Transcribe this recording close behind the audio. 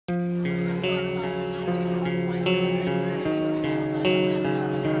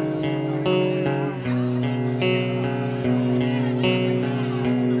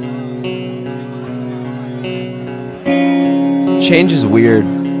Change is weird.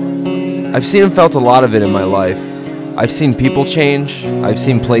 I've seen and felt a lot of it in my life. I've seen people change. I've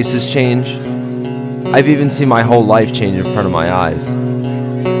seen places change. I've even seen my whole life change in front of my eyes.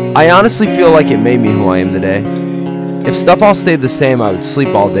 I honestly feel like it made me who I am today. If stuff all stayed the same, I would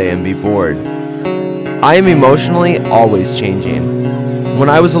sleep all day and be bored. I am emotionally always changing. When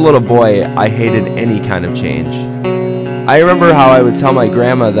I was a little boy, I hated any kind of change. I remember how I would tell my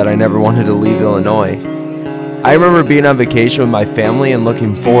grandma that I never wanted to leave Illinois. I remember being on vacation with my family and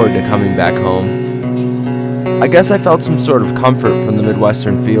looking forward to coming back home. I guess I felt some sort of comfort from the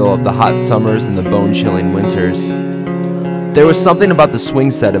Midwestern feel of the hot summers and the bone-chilling winters. There was something about the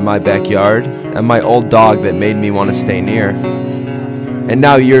swing set in my backyard and my old dog that made me want to stay near. And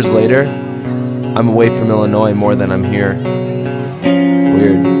now, years later, I'm away from Illinois more than I'm here.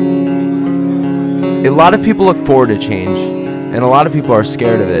 Weird. A lot of people look forward to change, and a lot of people are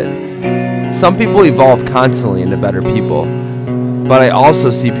scared of it. Some people evolve constantly into better people, but I also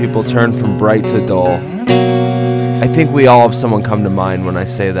see people turn from bright to dull. I think we all have someone come to mind when I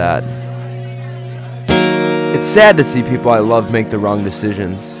say that. It's sad to see people I love make the wrong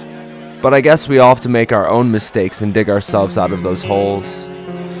decisions, but I guess we all have to make our own mistakes and dig ourselves out of those holes.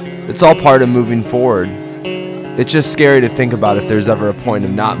 It's all part of moving forward. It's just scary to think about if there's ever a point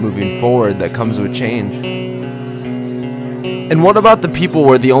of not moving forward that comes with change. And what about the people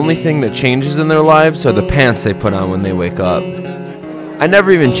where the only thing that changes in their lives are the pants they put on when they wake up? I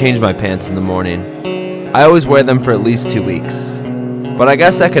never even change my pants in the morning. I always wear them for at least 2 weeks. But I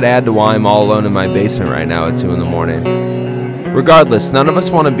guess that could add to why I'm all alone in my basement right now at 2 in the morning. Regardless, none of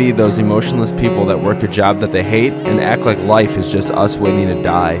us want to be those emotionless people that work a job that they hate and act like life is just us waiting to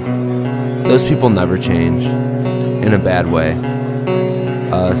die. Those people never change. In a bad way.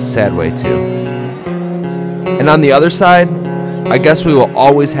 A sad way too. And on the other side, I guess we will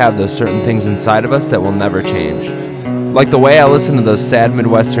always have those certain things inside of us that will never change. Like the way I listen to those sad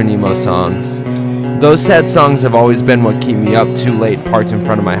Midwestern emo songs. Those sad songs have always been what keep me up too late parked in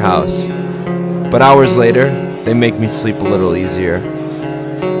front of my house. But hours later, they make me sleep a little easier.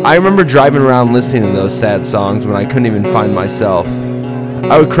 I remember driving around listening to those sad songs when I couldn't even find myself.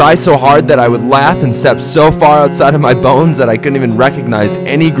 I would cry so hard that I would laugh and step so far outside of my bones that I couldn't even recognize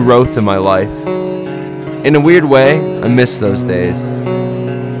any growth in my life. In a weird way, I miss those days.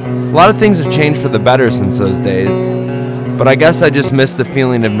 A lot of things have changed for the better since those days, but I guess I just miss the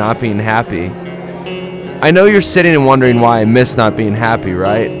feeling of not being happy. I know you're sitting and wondering why I miss not being happy,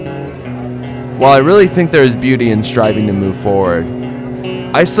 right? While I really think there is beauty in striving to move forward,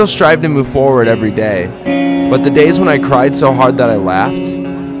 I still strive to move forward every day, but the days when I cried so hard that I laughed,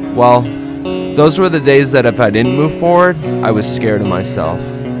 well, those were the days that if I didn't move forward, I was scared of myself.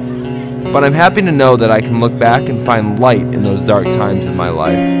 But I'm happy to know that I can look back and find light in those dark times of my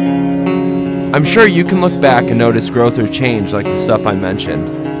life. I'm sure you can look back and notice growth or change like the stuff I mentioned.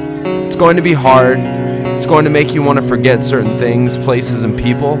 It's going to be hard. It's going to make you want to forget certain things, places, and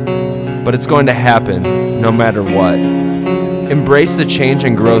people, but it's going to happen no matter what. Embrace the change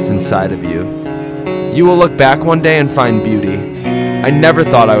and growth inside of you. You will look back one day and find beauty. I never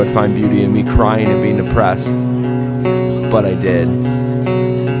thought I would find beauty in me crying and being depressed, but I did.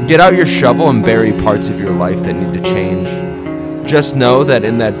 Get out your shovel and bury parts of your life that need to change. Just know that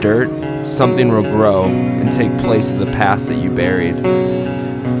in that dirt, something will grow and take place of the past that you buried.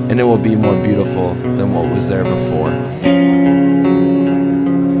 And it will be more beautiful than what was there before.